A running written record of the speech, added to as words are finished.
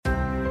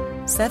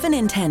7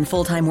 in 10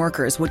 full-time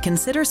workers would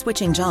consider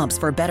switching jobs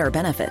for better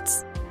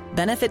benefits.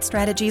 Benefit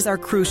strategies are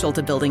crucial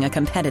to building a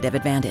competitive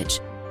advantage.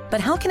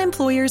 But how can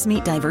employers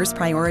meet diverse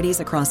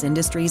priorities across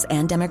industries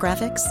and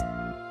demographics?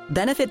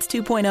 Benefits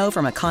 2.0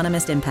 from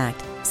Economist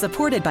Impact,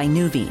 supported by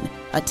Nuveen,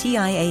 a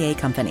TIAA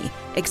company,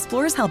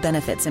 explores how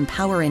benefits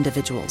empower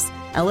individuals,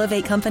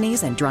 elevate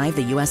companies, and drive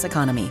the U.S.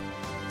 economy.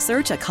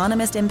 Search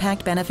Economist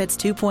Impact Benefits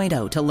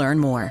 2.0 to learn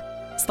more.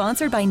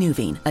 Sponsored by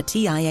Nuveen, a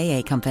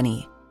TIAA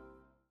company.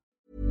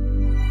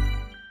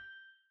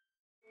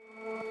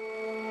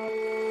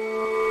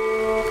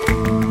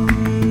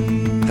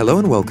 Hello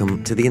and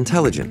welcome to The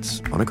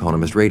Intelligence on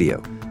Economist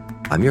Radio.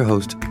 I'm your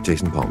host,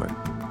 Jason Palmer.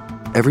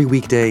 Every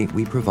weekday,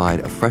 we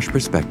provide a fresh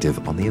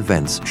perspective on the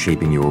events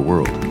shaping your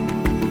world.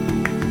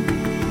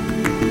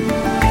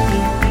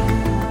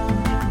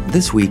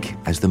 This week,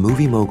 as the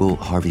movie mogul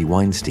Harvey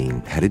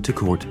Weinstein headed to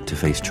court to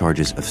face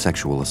charges of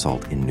sexual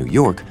assault in New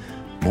York,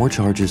 more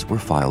charges were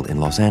filed in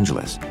Los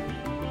Angeles.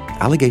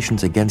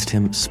 Allegations against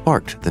him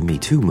sparked the Me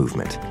Too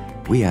movement.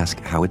 We ask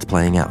how it's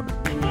playing out.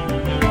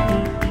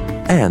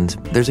 And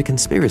there's a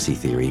conspiracy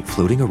theory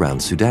floating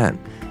around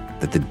Sudan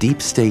that the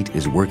deep state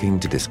is working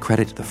to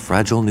discredit the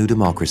fragile new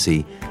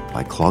democracy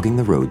by clogging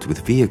the roads with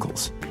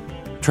vehicles.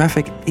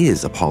 Traffic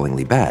is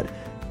appallingly bad,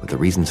 but the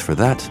reasons for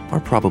that are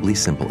probably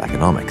simple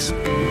economics.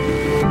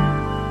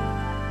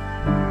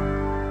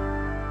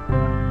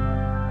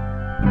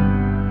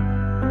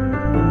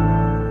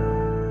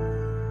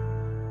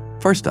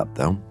 First up,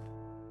 though.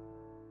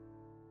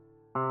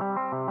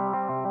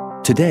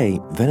 Today,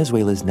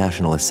 Venezuela's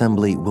National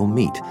Assembly will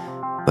meet.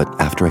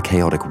 But after a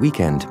chaotic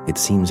weekend, it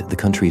seems the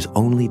country's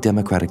only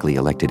democratically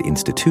elected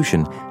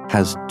institution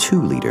has two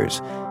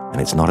leaders,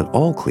 and it's not at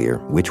all clear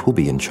which will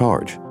be in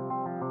charge.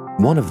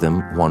 One of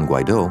them, Juan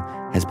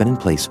Guaidó, has been in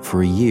place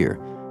for a year.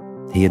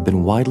 He had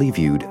been widely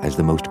viewed as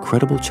the most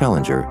credible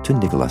challenger to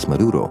Nicolás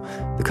Maduro,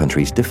 the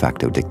country's de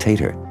facto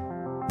dictator.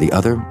 The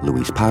other,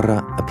 Luis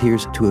Parra,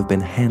 appears to have been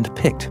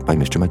handpicked by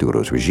Mr.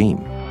 Maduro's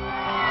regime.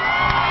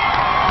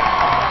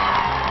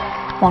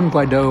 Juan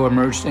Guaidó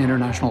emerged to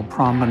international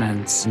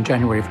prominence in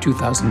January of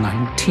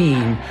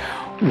 2019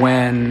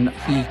 when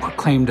he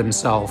proclaimed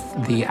himself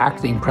the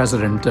acting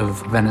president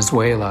of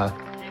Venezuela.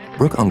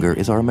 Brooke Unger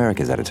is our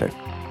Americas editor.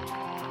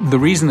 The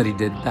reason that he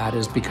did that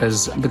is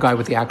because the guy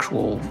with the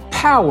actual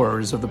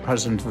powers of the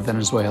president of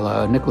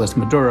Venezuela, Nicolás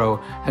Maduro,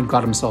 had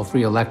got himself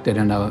reelected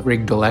in a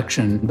rigged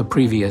election the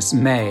previous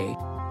May.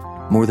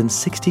 More than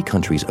 60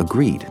 countries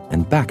agreed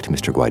and backed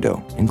Mr.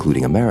 Guaidó,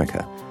 including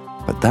America.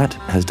 But that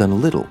has done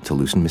little to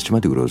loosen Mr.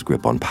 Maduro's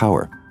grip on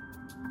power.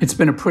 It's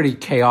been a pretty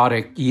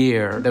chaotic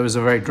year. There was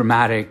a very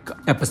dramatic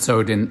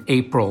episode in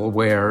April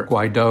where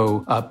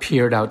Guaidó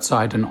appeared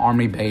outside an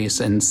army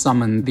base and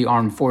summoned the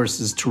armed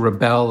forces to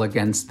rebel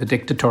against the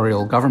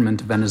dictatorial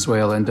government of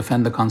Venezuela and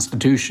defend the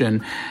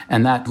constitution.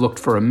 And that looked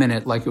for a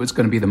minute like it was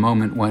going to be the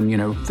moment when,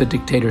 the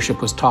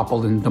dictatorship was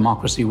toppled and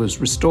democracy was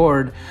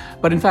restored.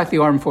 But in fact, the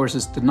armed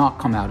forces did not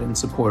come out in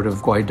support of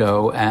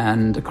Guaidó,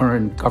 and the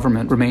current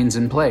government remains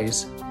in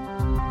place.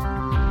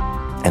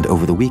 And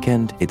over the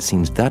weekend, it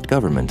seems that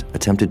government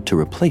attempted to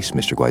replace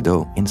Mr.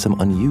 Guaidó in some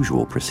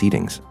unusual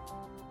proceedings.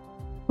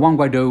 Juan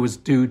Guaidó was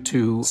due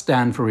to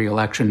stand for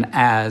re-election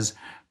as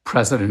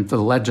president of the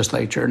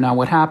legislature. Now,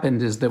 what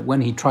happened is that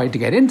when he tried to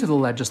get into the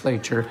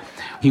legislature,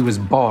 he was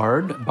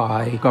barred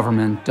by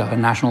government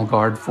National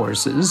Guard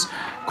forces,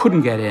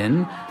 couldn't get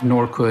in,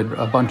 nor could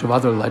a bunch of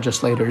other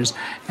legislators.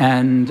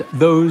 And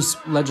those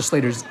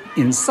legislators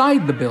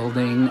inside the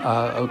building,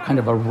 kind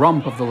of a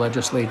rump of the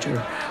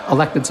legislature,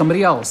 elected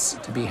somebody else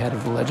to be head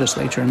of the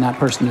legislature. And that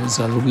person is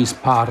Luis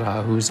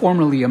Parra, who's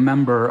formerly a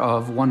member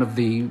of one of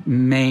the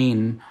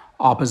main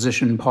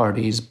opposition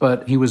parties,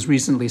 but he was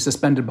recently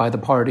suspended by the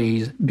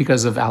party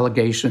because of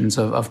allegations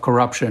of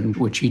corruption,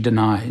 which he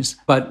denies.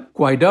 But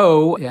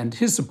Guaidó and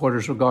his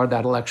supporters regard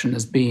that election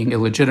as being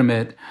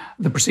illegitimate.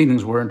 The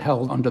proceedings weren't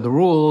held under the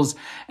rules.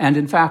 And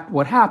in fact,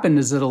 what happened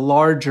is that a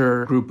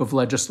larger group of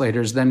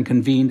legislators then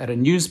convened at a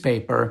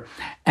newspaper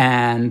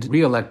and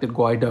re-elected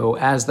Guaidó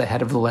as the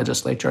head of the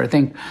legislature. I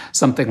think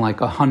something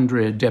like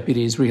 100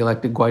 deputies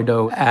re-elected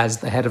Guaidó as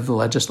the head of the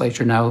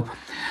legislature. Now,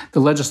 the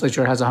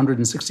legislature has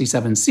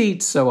 167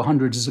 seats, so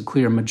 100 is a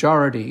clear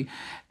majority.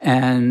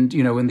 And,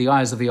 in the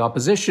eyes of the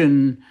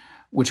opposition,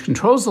 which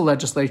controls the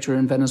legislature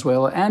in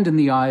Venezuela, and in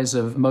the eyes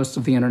of most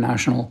of the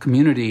international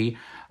community,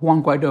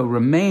 Juan Guaidó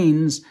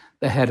remains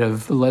the head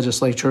of the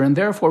legislature and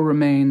therefore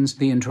remains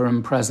the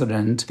interim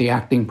president, the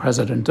acting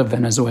president of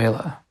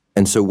Venezuela.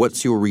 And so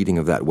what's your reading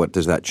of that? What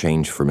does that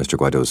change for Mr.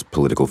 Guaidó's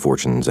political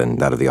fortunes and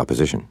that of the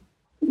opposition?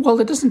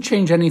 Well, it doesn't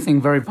change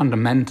anything very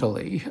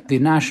fundamentally. The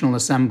National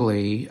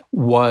Assembly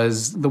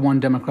was the one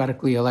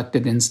democratically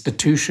elected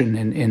institution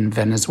in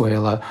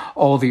Venezuela.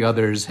 All the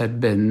others had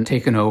been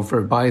taken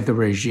over by the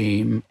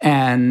regime,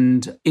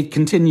 and it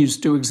continues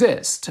to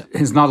exist.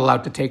 It's not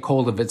allowed to take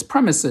hold of its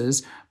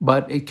premises,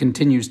 but it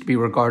continues to be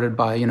regarded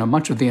by,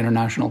 much of the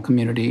international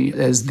community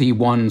as the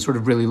one sort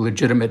of really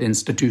legitimate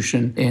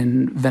institution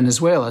in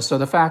Venezuela. So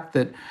the fact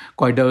that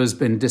Guaido's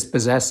been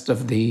dispossessed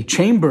of the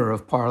chamber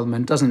of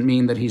parliament doesn't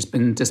mean that he's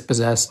been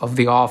dispossessed of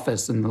the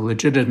office and the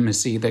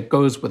legitimacy that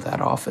goes with that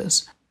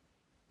office.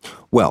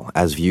 Well,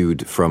 as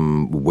viewed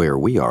from where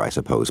we are, I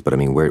suppose. But I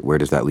mean, where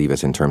does that leave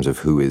us in terms of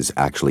who is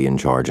actually in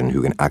charge and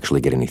who can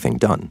actually get anything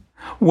done?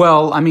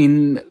 Well, I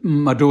mean,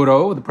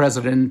 Maduro, the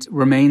president,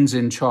 remains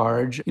in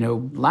charge.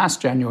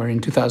 Last January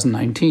in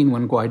 2019,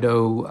 when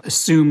Guaido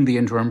assumed the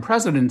interim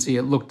presidency,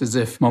 it looked as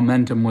if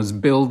momentum was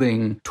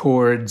building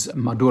towards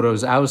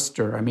Maduro's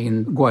ouster. I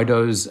mean,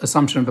 Guaido's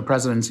assumption of the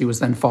presidency was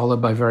then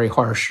followed by very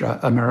harsh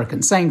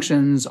American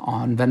sanctions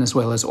on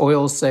Venezuela's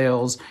oil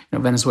sales.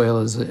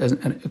 Venezuela is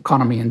an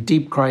economy in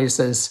deep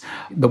crisis.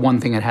 The one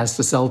thing it has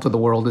to sell to the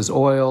world is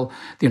oil.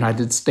 The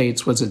United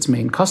States was its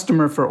main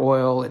customer for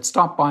oil. It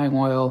stopped buying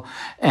oil.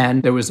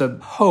 And there was a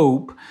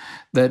hope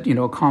that,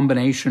 a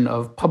combination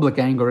of public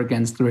anger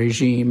against the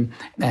regime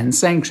and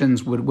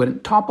sanctions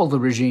would topple the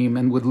regime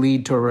and would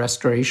lead to a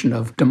restoration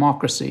of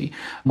democracy.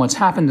 What's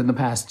happened in the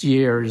past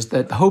year is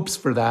that hopes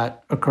for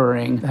that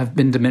occurring have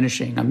been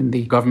diminishing. I mean,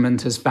 the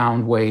government has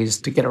found ways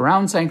to get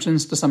around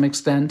sanctions to some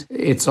extent.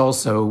 It's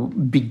also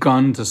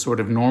begun to sort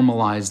of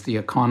normalize the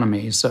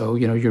economy. So,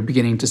 you're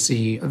beginning to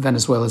see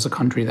Venezuela as a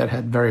country that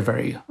had very,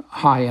 very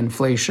high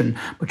inflation,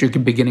 but you're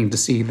beginning to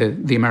see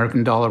the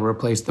American dollar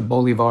replace the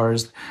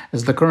bolivars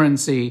as the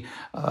currency.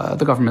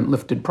 The government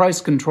lifted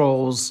price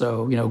controls,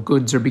 so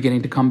goods are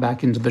beginning to come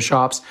back into the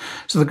shops.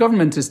 So the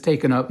government has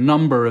taken a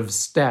number of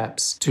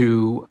steps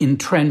to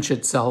entrench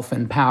itself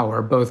in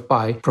power, both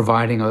by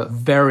providing a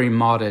very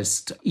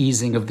modest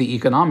easing of the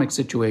economic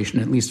situation,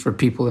 at least for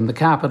people in the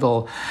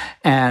capital,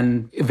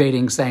 and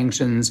evading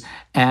sanctions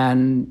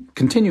and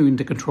continuing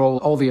to control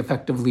all the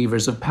effective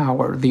levers of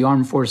power. The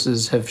armed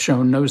forces have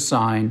shown no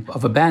sign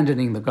of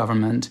abandoning the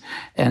government,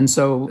 and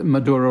so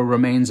Maduro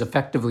remains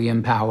effectively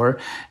in power.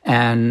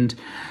 And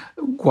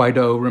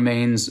Guaido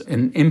remains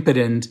an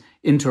impotent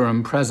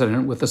interim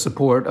president with the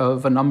support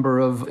of a number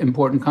of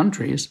important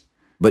countries.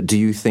 But do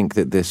you think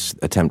that this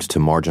attempt to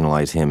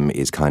marginalize him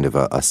is kind of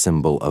a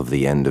symbol of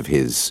the end of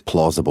his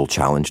plausible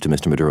challenge to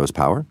Mr. Maduro's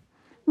power?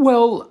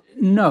 Well,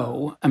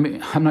 no. I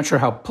mean, I'm not sure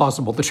how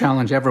plausible the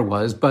challenge ever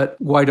was,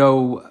 but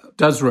Guaido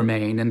does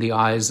remain in the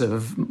eyes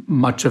of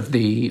much of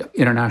the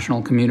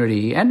international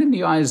community and in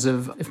the eyes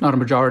of, if not a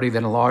majority,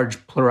 then a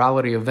large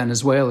plurality of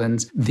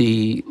Venezuelans,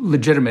 the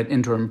legitimate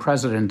interim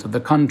president of the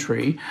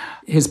country.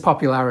 His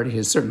popularity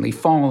has certainly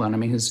fallen. I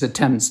mean, his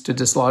attempts to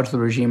dislodge the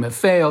regime have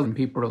failed, and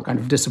people are kind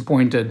of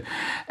disappointed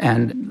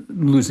and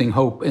losing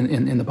hope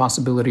in the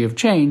possibility of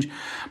change.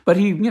 But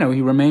he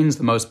remains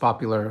the most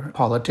popular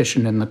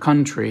politician in the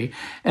country,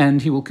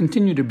 and he will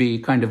continue to be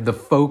kind of the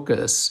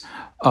focus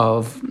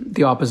of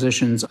the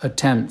opposition's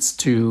attempts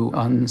to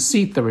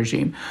unseat the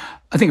regime.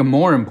 I think a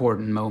more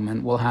important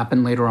moment will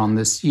happen later on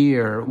this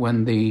year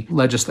when the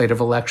legislative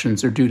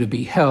elections are due to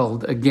be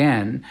held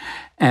again.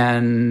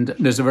 And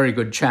there's a very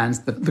good chance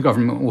that the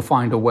government will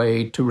find a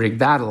way to rig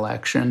that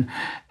election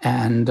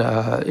and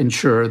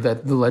ensure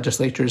that the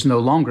legislature is no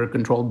longer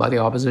controlled by the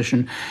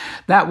opposition.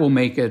 That will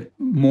make it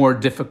more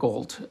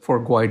difficult for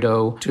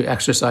Guaido to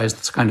exercise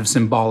this kind of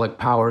symbolic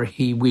power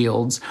he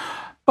wields.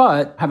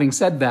 But having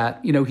said that,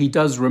 he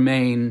does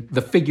remain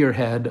the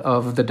figurehead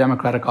of the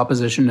democratic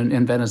opposition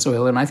in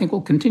Venezuela, and I think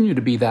will continue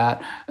to be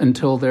that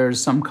until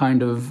there's some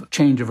kind of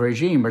change of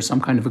regime or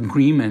some kind of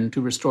agreement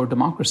to restore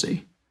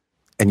democracy.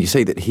 And you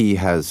say that he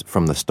has,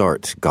 from the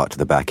start, got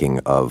the backing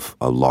of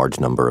a large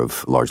number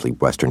of largely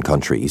Western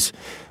countries.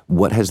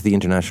 What has the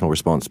international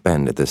response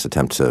been at this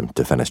attempt to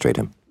defenestrate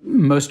him?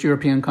 Most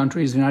European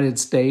countries, the United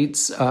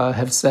States,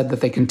 have said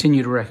that they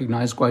continue to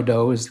recognize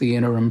Guaido as the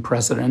interim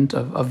president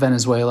of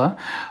Venezuela.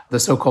 The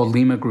so-called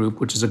Lima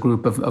Group, which is a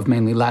group of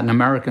mainly Latin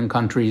American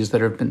countries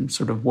that have been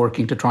sort of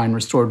working to try and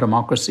restore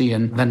democracy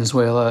in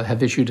Venezuela,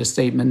 have issued a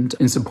statement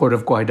in support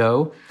of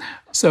Guaido.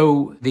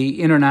 So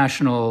the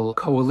international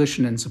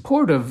coalition in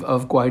support of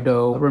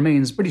Guaido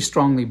remains pretty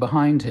strongly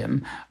behind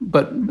him.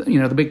 But,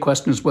 the big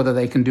question is whether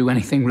they can do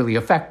anything really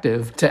effective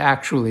to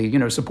actually,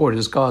 support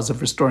his cause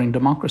of restoring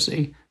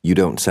democracy. You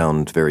don't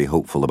sound very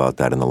hopeful about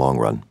that in the long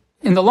run.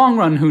 In the long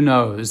run, who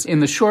knows?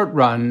 In the short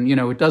run,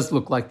 it does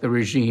look like the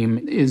regime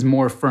is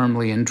more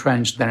firmly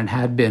entrenched than it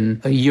had been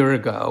a year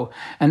ago.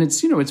 And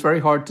it's very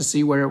hard to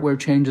see where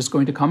change is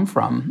going to come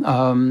from.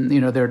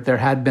 There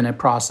had been a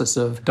process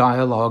of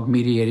dialogue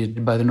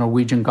mediated by the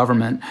Norwegian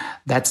government.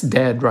 That's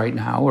dead right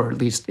now, or at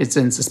least it's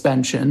in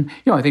suspension.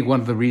 I think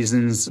one of the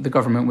reasons the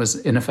government was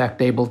in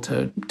effect able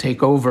to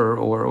take over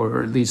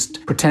or at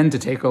least pretend to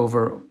take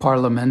over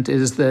parliament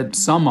is that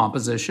some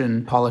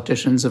opposition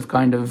politicians have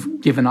kind of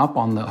given up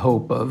on the hope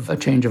of a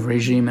change of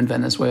regime in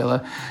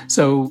Venezuela.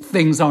 So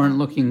things aren't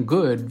looking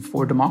good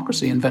for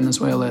democracy in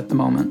Venezuela at the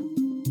moment.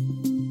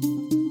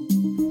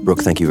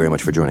 Brooke, thank you very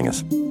much for joining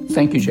us.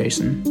 Thank you,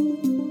 Jason.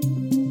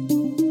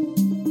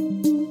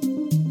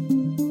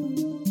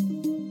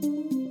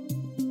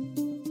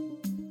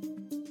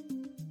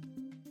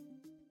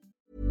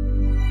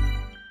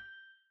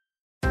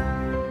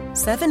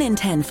 7 in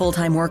 10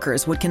 full-time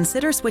workers would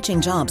consider switching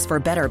jobs for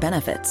better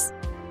benefits.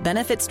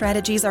 Benefit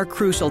strategies are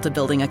crucial to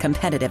building a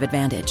competitive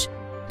advantage.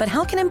 But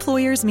how can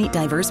employers meet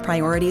diverse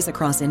priorities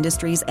across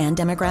industries and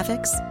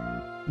demographics?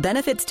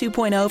 Benefits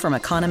 2.0 from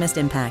Economist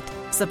Impact,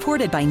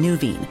 supported by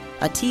Nuveen,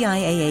 a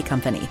TIAA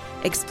company,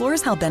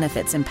 explores how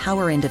benefits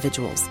empower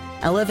individuals,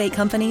 elevate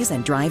companies,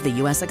 and drive the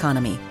U.S.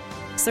 economy.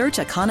 Search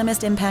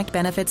Economist Impact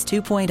Benefits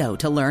 2.0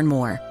 to learn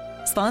more.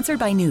 Sponsored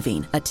by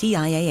Nuveen, a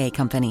TIAA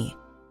company.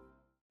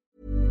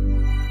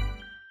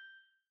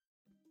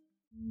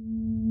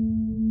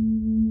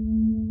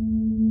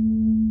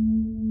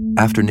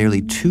 After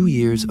nearly 2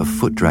 years of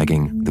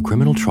foot-dragging, the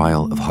criminal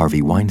trial of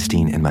Harvey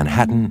Weinstein in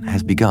Manhattan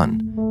has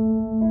begun.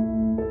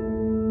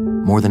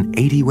 More than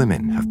 80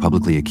 women have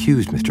publicly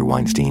accused Mr.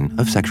 Weinstein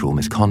of sexual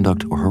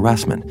misconduct or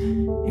harassment,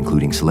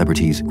 including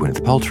celebrities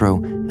Gwyneth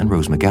Paltrow and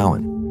Rose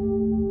McGowan.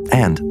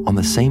 And on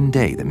the same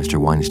day that Mr.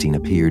 Weinstein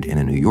appeared in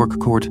a New York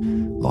court,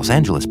 Los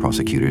Angeles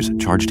prosecutors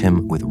charged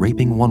him with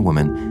raping one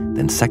woman,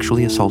 then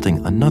sexually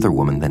assaulting another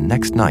woman the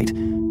next night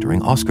during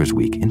Oscars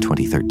week in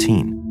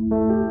 2013.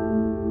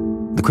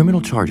 The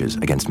criminal charges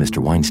against Mr.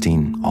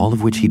 Weinstein, all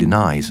of which he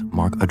denies,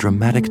 mark a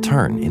dramatic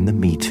turn in the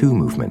Me Too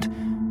movement,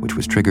 which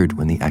was triggered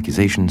when the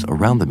accusations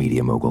around the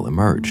media mogul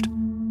emerged.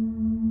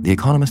 The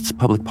Economist's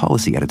public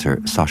policy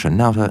editor, Sasha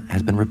Nauta,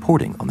 has been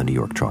reporting on the New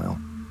York trial.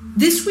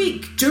 This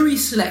week, jury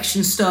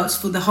selection starts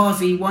for the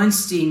Harvey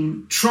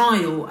Weinstein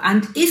trial,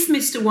 and if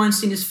Mr.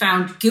 Weinstein is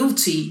found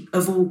guilty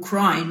of all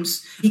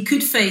crimes, he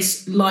could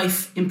face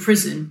life in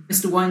prison.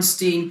 Mr.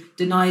 Weinstein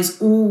denies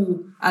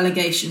all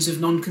allegations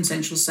of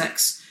non-consensual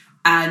sex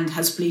and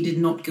has pleaded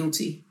not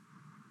guilty.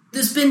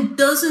 There's been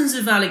dozens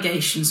of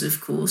allegations, of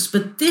course,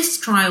 but this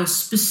trial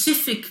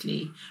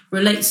specifically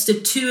relates to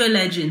 2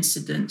 alleged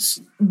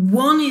incidents.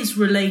 One is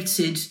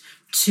related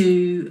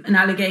to an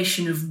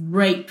allegation of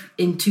rape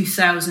in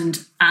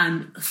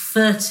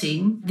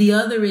 2013. The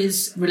other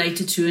is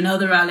related to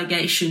another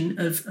allegation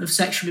of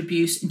sexual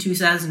abuse in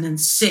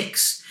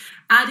 2006.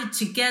 Added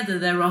together,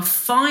 there are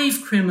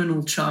 5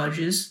 criminal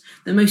charges.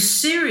 The most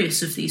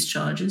serious of these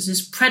charges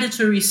is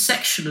predatory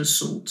sexual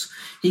assault.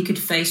 He could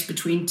face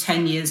between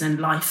 10 years and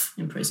life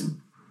in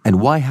prison.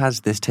 And why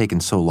has this taken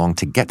so long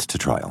to get to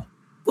trial?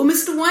 Well,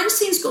 Mr.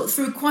 Weinstein's got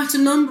through quite a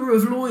number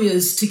of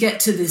lawyers to get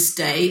to this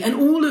day, and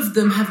all of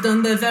them have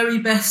done their very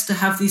best to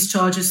have these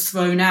charges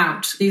thrown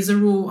out. These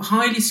are all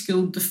highly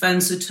skilled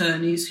defense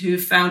attorneys who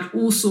have found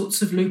all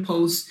sorts of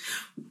loopholes.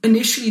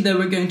 Initially, there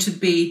were going to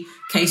be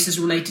cases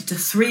related to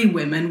 3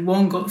 women.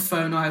 1 got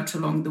thrown out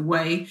along the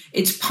way.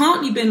 It's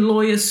partly been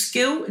lawyer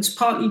skill. It's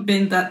partly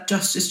been that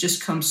justice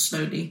just comes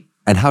slowly.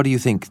 And how do you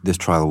think this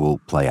trial will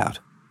play out?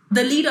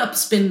 The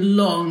lead-up's been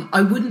long.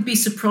 I wouldn't be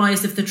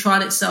surprised if the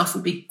trial itself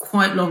will be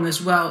quite long as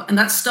well. And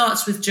that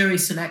starts with jury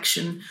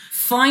selection.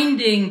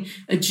 Finding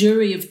a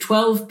jury of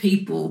 12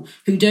 people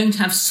who don't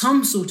have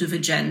some sort of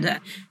agenda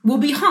will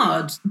be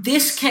hard.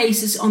 This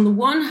case is, on the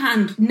one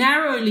hand,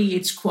 narrowly,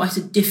 it's quite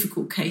a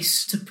difficult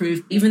case to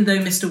prove, even though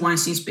Mr.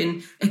 Weinstein's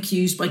been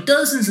accused by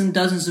dozens and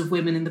dozens of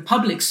women in the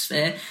public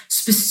sphere.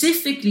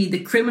 Specifically, the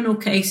criminal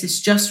case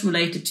is just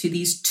related to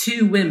these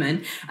 2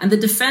 women, and the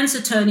defense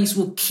attorneys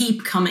will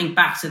keep coming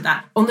back to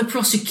that. On the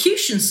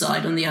prosecution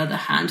side, on the other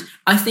hand,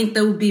 I think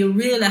there will be a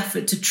real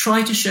effort to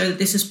try to show that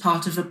this is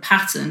part of a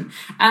pattern.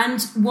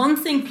 And one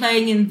thing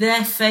playing in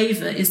their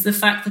favour is the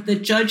fact that the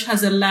judge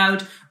has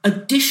allowed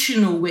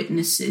additional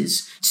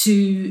witnesses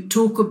to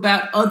talk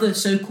about other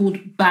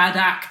so-called bad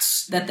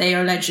acts that they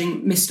are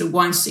alleging Mr.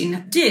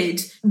 Weinstein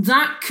did.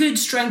 That could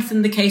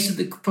strengthen the case of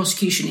the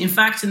prosecution. In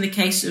fact, in the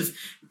case of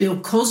Bill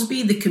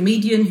Cosby, the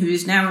comedian who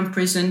is now in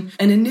prison,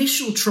 an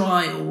initial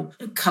trial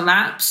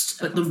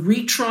collapsed at the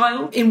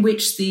retrial in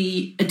which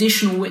the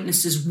additional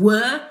witnesses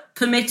were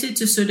permitted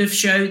to sort of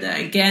show that,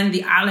 again,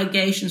 the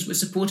allegations were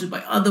supported by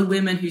other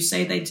women who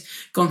say they'd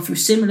gone through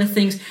similar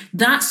things.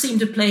 That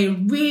seemed to play a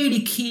really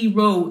key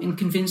role in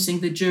convincing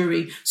the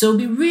jury. So it'll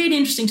be really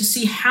interesting to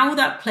see how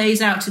that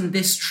plays out in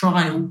this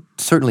trial.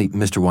 Certainly,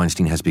 Mr.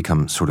 Weinstein has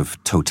become sort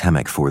of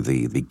totemic for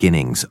the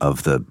beginnings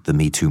of the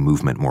Me Too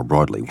movement more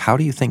broadly. How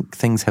do you think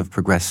things have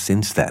progressed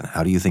since then?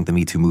 How do you think the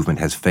Me Too movement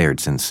has fared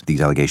since these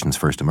allegations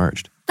first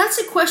emerged? That's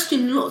a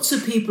question lots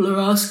of people are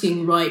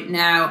asking right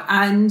now,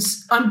 and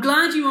I'm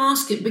glad you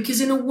ask it,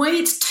 because in a way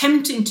it's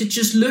tempting to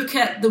just look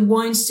at the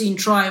Weinstein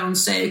trial and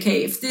say,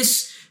 okay, if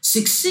this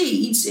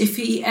succeeds, if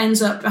he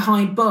ends up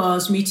behind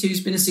bars, Me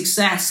Too's been a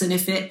success, and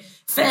if it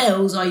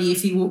fails, i.e.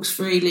 if he walks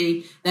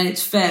freely, then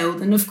it's failed.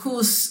 And of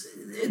course,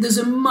 there's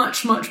a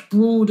much, much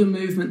broader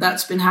movement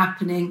that's been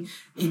happening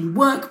in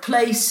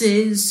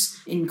workplaces,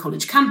 in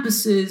college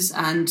campuses,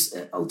 and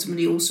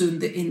ultimately also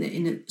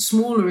in a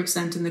smaller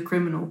extent in the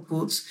criminal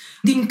courts.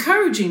 The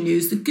encouraging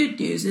news, the good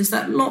news, is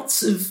that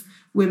lots of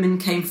women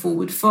came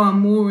forward far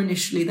more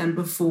initially than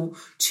before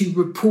to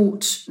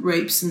report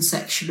rapes and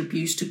sexual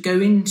abuse, to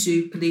go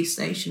into police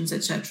stations,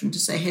 etc., and to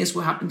say, here's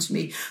what happened to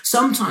me,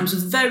 sometimes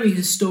with very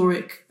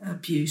historic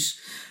abuse.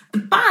 The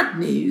bad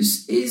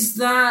news is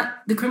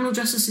that the criminal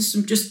justice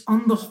system just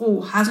on the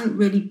whole hasn't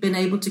really been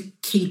able to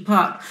keep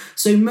up.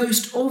 So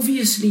most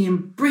obviously in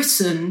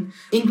Britain,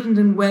 England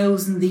and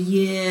Wales in the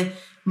year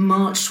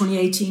March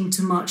 2018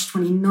 to March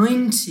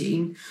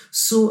 2019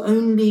 saw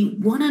only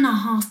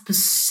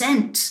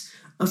 1.5%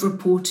 of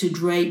reported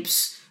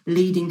rapes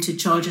leading to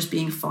charges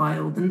being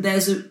filed. And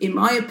there's, in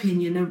my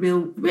opinion, a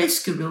real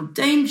risk, a real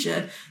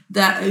danger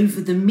that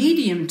over the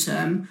medium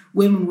term,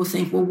 women will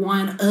think, well,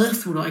 why on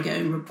earth would I go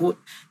and report?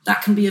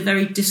 That can be a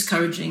very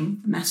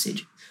discouraging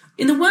message.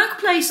 In the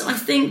workplace, I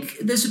think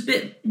there's a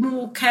bit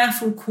more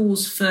careful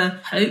cause for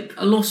hope.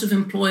 A lot of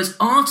employers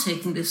are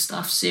taking this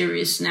stuff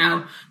serious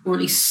now, or at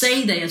least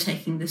say they are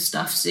taking this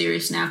stuff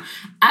serious now,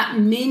 at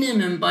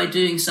minimum by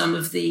doing some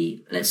of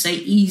the, let's say,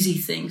 easy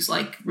things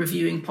like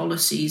reviewing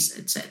policies,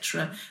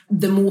 etc.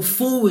 The more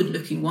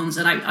forward-looking ones,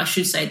 and I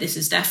should say this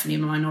is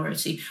definitely a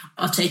minority,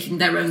 are taking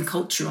their own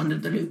culture under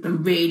the loop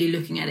and really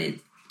looking at it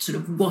sort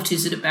of what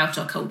is it about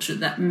our culture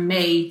that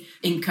may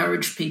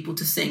encourage people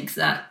to think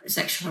that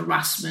sexual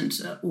harassment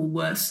or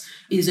worse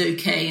is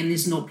okay and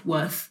is not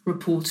worth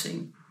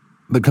reporting.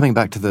 But coming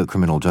back to the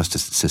criminal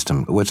justice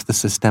system, what's the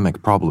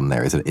systemic problem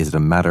there? Is it a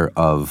matter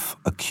of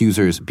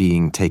accusers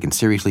being taken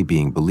seriously,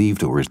 being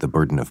believed, or is the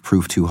burden of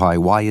proof too high?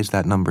 Why is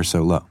that number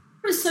so low?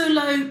 It's so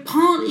low,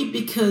 partly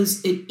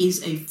because it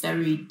is a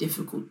very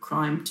difficult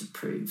crime to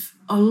prove.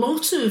 A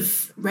lot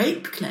of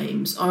rape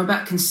claims are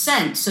about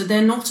consent, so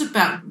they're not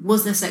about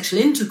was there sexual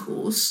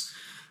intercourse,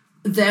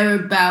 they're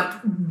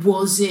about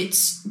was it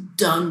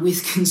done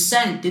with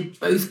consent, did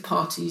both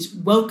parties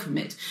welcome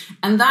it?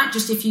 And that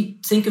just, if you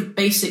think of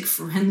basic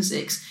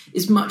forensics,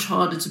 is much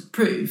harder to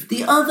prove.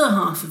 The other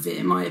half of it,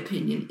 in my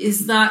opinion,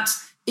 is that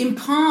in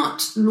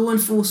part law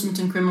enforcement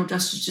and criminal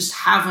justice just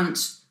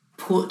haven't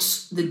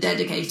put the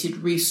dedicated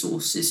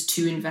resources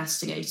to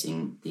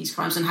investigating these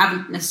crimes and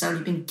haven't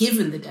necessarily been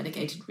given the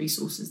dedicated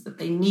resources that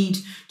they need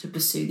to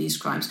pursue these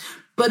crimes.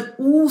 But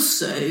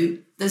also,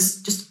 there's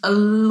just a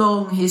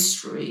long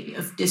history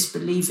of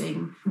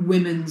disbelieving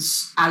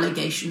women's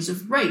allegations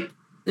of rape.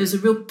 There's a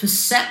real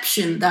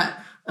perception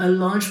that a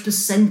large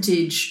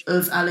percentage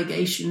of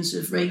allegations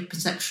of rape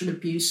and sexual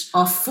abuse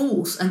are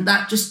false, and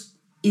that just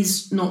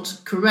is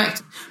not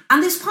correct.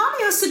 And this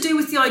partly has to do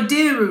with the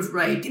idea of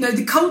rape. You know,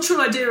 the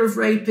cultural idea of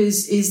rape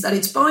is that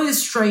it's by a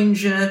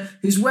stranger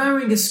who's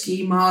wearing a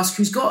ski mask,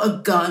 who's got a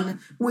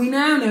gun. We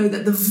now know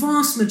that the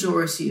vast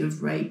majority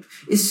of rape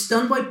is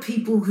done by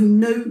people who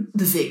know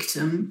the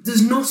victim,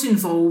 does not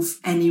involve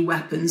any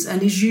weapons,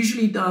 and is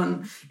usually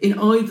done in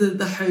either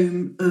the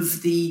home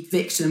of the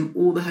victim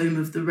or the home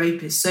of the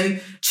rapist. So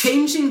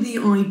changing the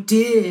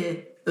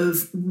idea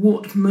of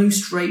what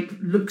most rape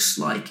looks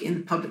like in the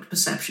public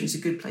perception is a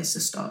good place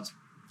to start.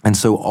 And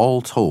so all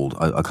told,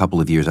 a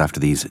couple of years after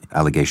these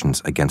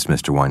allegations against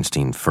Mr.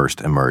 Weinstein first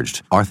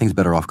emerged, are things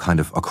better off kind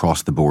of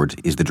across the board?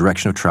 Is the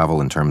direction of travel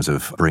in terms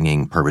of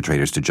bringing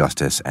perpetrators to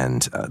justice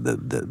and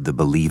the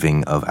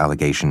believing of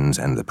allegations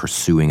and the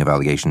pursuing of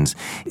allegations,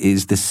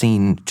 is the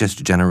scene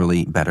just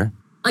generally better?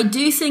 I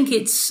do think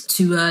it's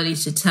too early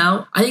to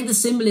tell. I think the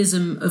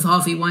symbolism of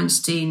Harvey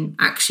Weinstein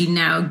actually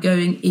now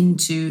going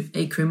into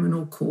a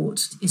criminal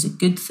court is a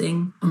good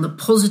thing. On the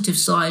positive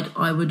side,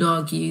 I would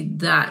argue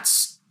that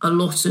a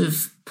lot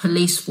of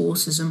police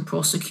forces and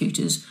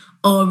prosecutors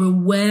are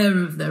aware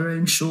of their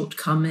own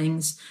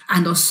shortcomings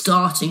and are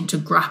starting to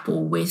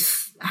grapple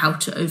with how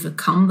to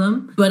overcome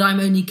them. But I'm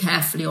only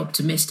carefully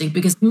optimistic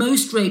because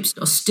most rapes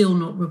are still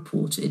not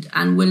reported.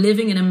 And we're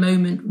living in a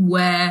moment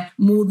where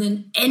more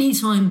than any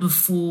time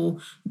before,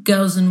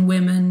 girls and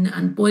women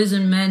and boys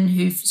and men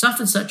who've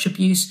suffered such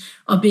abuse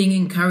are being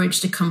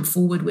encouraged to come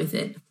forward with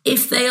it.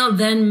 If they are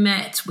then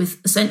met with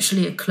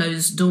essentially a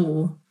closed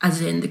door,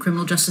 as in the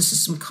criminal justice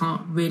system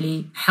can't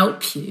really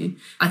help you,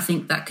 I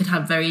think that could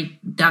have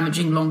very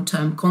damaging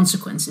long-term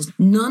consequences.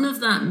 None of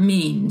that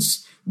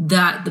means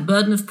that the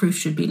burden of proof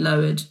should be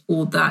lowered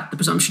or that the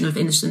presumption of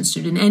innocence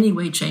should in any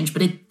way change.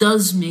 But it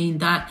does mean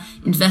that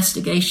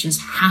investigations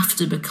have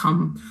to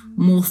become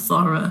more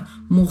thorough,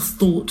 more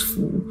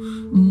thoughtful,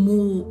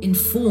 more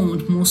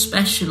informed, more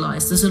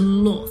specialised. There's a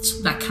lot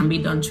that can be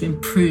done to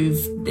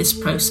improve this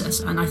process.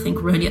 And I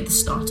think we're only at the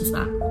start of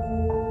that.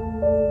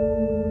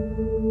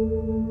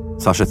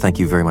 Sasha, thank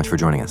you very much for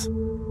joining us.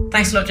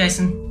 Thanks a lot,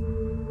 Jason.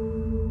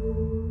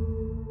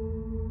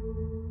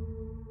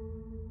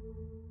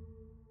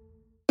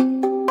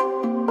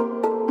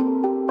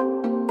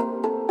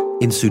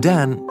 In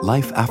Sudan,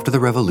 life after the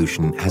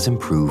revolution has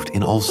improved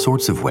in all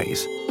sorts of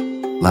ways.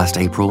 Last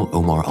April,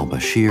 Omar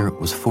al-Bashir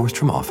was forced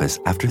from office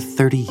after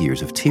 30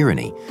 years of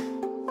tyranny.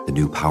 The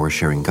new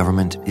power-sharing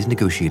government is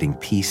negotiating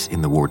peace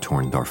in the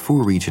war-torn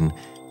Darfur region,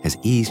 has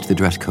eased the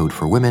dress code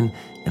for women,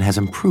 and has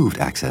improved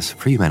access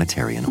for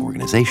humanitarian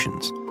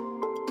organizations.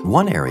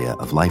 One area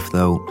of life,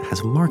 though,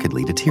 has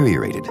markedly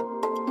deteriorated: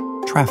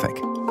 traffic.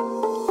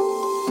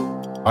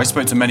 I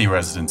spoke to many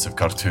residents of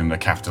Khartoum, the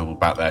capital,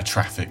 about their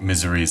traffic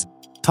miseries.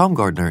 Tom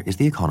Gardner is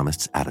The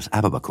Economist's Addis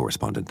Ababa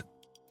correspondent.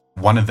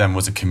 One of them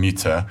was a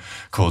commuter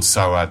called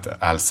Sawad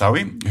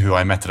Al-Sawi, who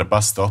I met at a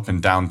bus stop in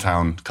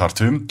downtown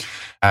Khartoum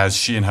as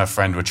she and her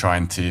friend were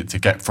trying to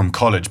get from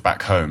college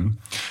back home.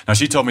 Now,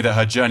 she told me that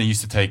her journey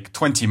used to take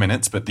 20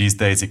 minutes, but these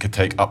days it could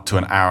take up to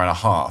an hour and a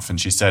half. And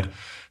she said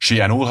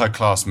she and all her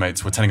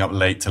classmates were turning up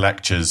late to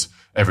lectures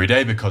every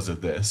day because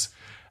of this,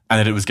 and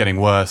that it was getting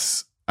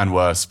worse and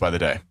worse by the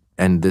day.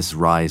 And this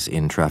rise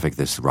in traffic,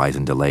 this rise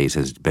in delays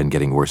has been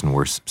getting worse and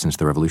worse since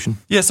the revolution?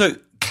 Yeah, so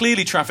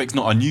clearly traffic's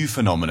not a new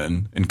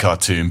phenomenon in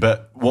Khartoum,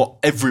 but what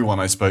everyone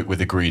I spoke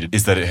with agreed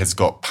is that it has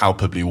got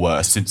palpably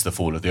worse since the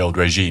fall of the old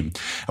regime.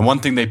 And one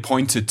thing they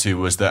pointed to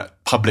was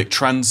that public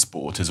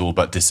transport has all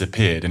but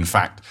disappeared. In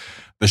fact,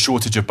 the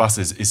shortage of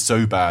buses is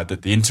so bad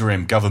that the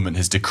interim government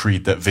has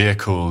decreed that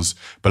vehicles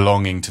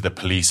belonging to the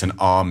police and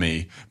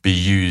army be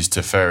used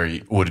to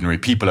ferry ordinary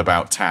people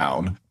about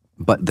town.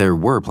 But there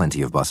were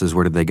plenty of buses.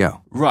 Where did they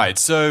go? Right.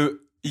 So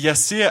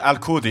Yassir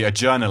Al-Kurdi, a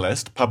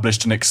journalist,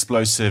 published an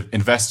explosive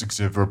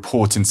investigative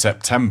report in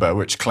September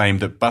which claimed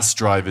that bus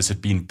drivers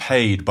had been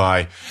paid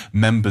by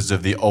members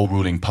of the old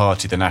ruling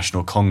party, the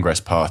National Congress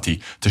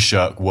Party, to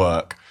shirk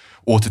work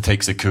or to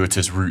take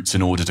circuitous routes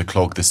in order to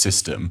clog the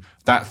system.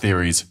 That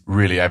theory's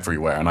really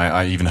everywhere, and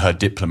I even heard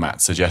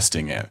diplomats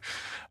suggesting it.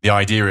 The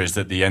idea is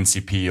that the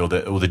NCP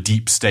or the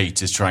deep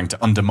state is trying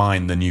to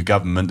undermine the new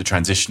government, the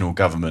transitional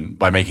government,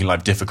 by making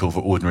life difficult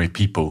for ordinary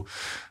people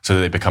so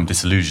that they become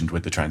disillusioned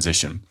with the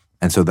transition.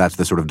 And so that's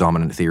the sort of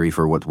dominant theory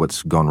for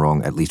what's gone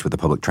wrong, at least with the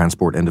public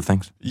transport end of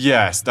things?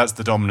 Yes, that's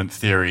the dominant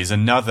theory.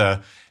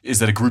 Another is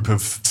that a group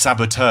of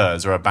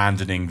saboteurs are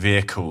abandoning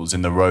vehicles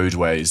in the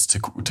roadways to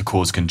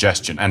cause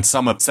congestion. And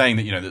some are saying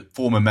that, that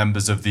former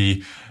members of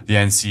the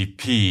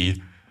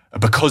NCP,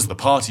 because the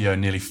party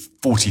owned nearly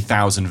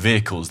 40,000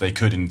 vehicles, they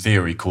could, in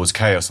theory, cause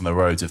chaos on the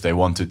roads if they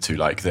wanted to,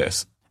 like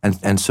this.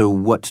 And so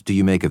what do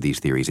you make of these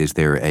theories? Is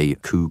there a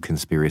coup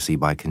conspiracy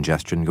by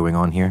congestion going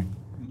on here?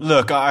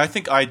 Look, I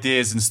think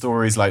ideas and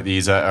stories like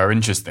these are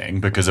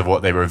interesting because of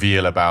what they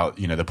reveal about,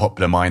 the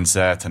popular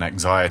mindset and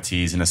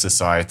anxieties in a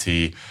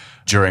society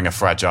during a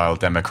fragile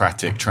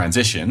democratic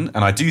transition.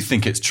 And I do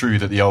think it's true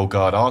that the old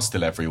guard are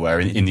still everywhere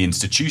in the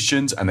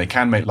institutions, and they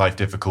can make life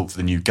difficult for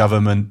the new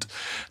government.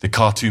 The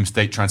Khartoum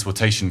State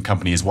Transportation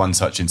Company is one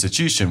such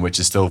institution, which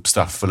is still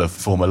stuffed full of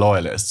former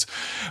loyalists.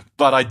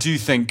 But I do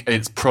think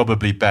it's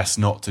probably best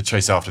not to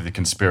chase after the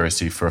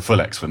conspiracy for a full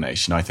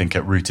explanation. I think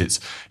at root it's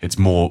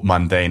more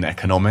mundane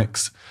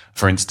economics.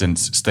 For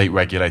instance,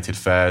 state-regulated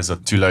fares are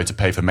too low to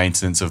pay for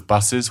maintenance of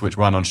buses, which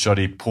run on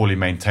shoddy, poorly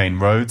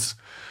maintained roads.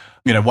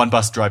 One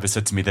bus driver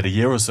said to me that a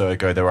year or so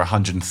ago, there were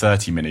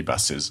 130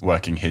 minibuses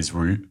working his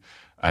route,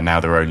 and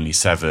now there are only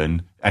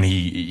 7. And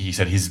he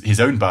said his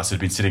own bus had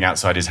been sitting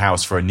outside his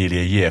house for nearly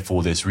a year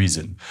for this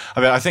reason.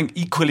 I think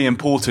equally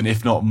important,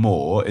 if not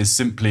more, is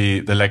simply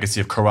the legacy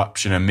of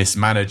corruption and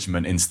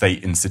mismanagement in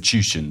state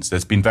institutions.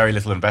 There's been very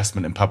little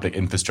investment in public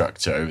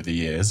infrastructure over the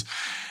years,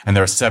 and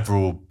there are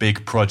several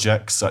big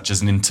projects, such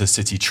as an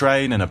intercity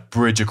train and a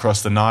bridge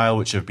across the Nile,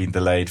 which have been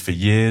delayed for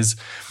years.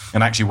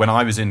 And actually, when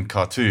I was in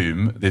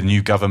Khartoum, the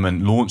new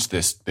government launched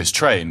this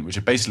train, which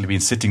had basically been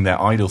sitting there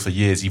idle for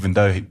years, even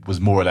though it was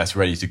more or less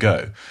ready to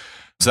go.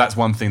 So that's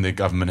one thing the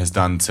government has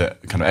done to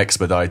kind of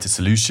expedite a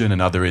solution.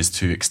 Another is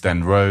to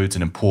extend roads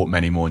and import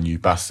many more new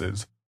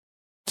buses.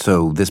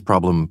 So this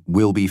problem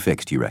will be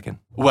fixed, you reckon?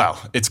 Well,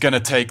 it's going to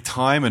take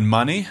time and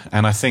money.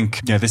 And I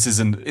think this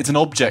is it's an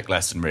object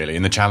lesson, really,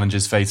 in the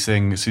challenges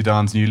facing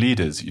Sudan's new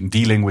leaders, in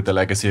dealing with the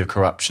legacy of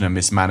corruption and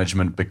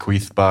mismanagement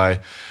bequeathed by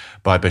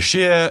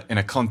Bashir, in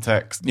a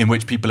context in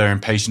which people are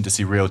impatient to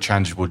see real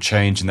tangible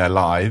change in their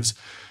lives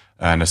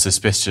and are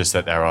suspicious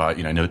that there are,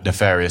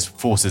 nefarious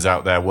forces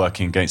out there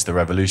working against the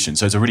revolution.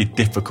 So it's a really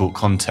difficult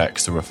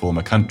context to reform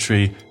a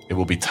country. It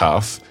will be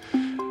tough,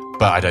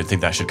 but I don't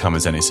think that should come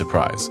as any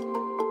surprise.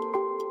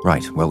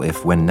 Right. Well,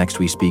 if when next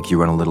we speak you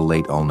run a little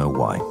late, I'll know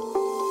why.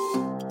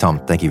 Tom,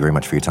 thank you very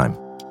much for your time.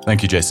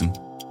 Thank you, Jason.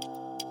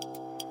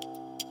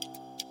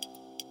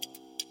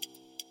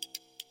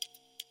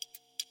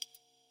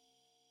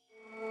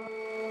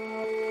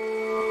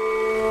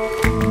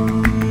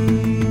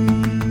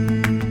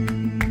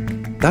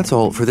 That's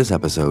all for this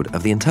episode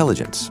of The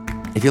Intelligence.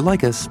 If you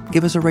like us,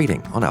 give us a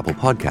rating on Apple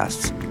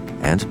Podcasts.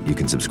 And you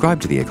can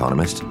subscribe to The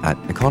Economist at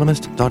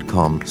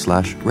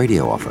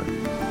economist.com/radio offer.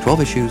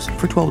 12 issues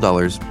for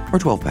 $12 or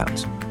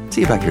 £12.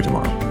 See you back here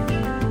tomorrow.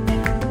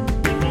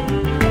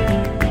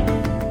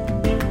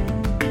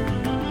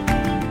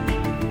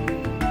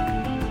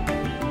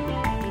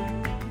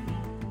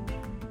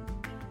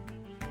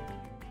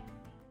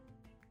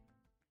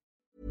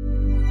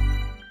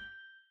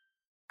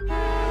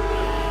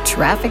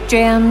 Traffic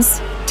jams,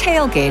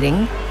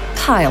 tailgating,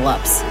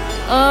 pile-ups.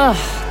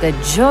 Ugh, the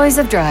joys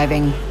of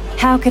driving.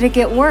 How could it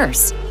get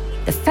worse?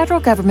 The federal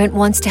government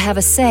wants to have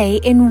a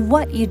say in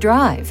what you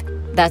drive.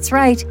 That's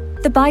right.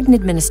 The Biden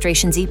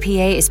administration's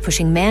EPA is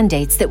pushing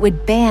mandates that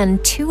would ban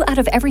 2 out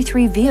of every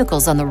 3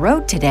 vehicles on the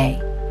road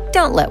today.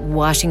 Don't let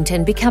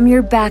Washington become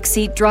your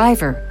backseat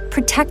driver.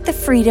 Protect the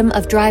freedom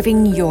of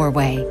driving your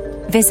way.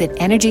 Visit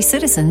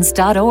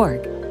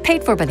EnergyCitizens.org.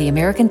 Paid for by the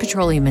American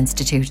Petroleum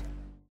Institute.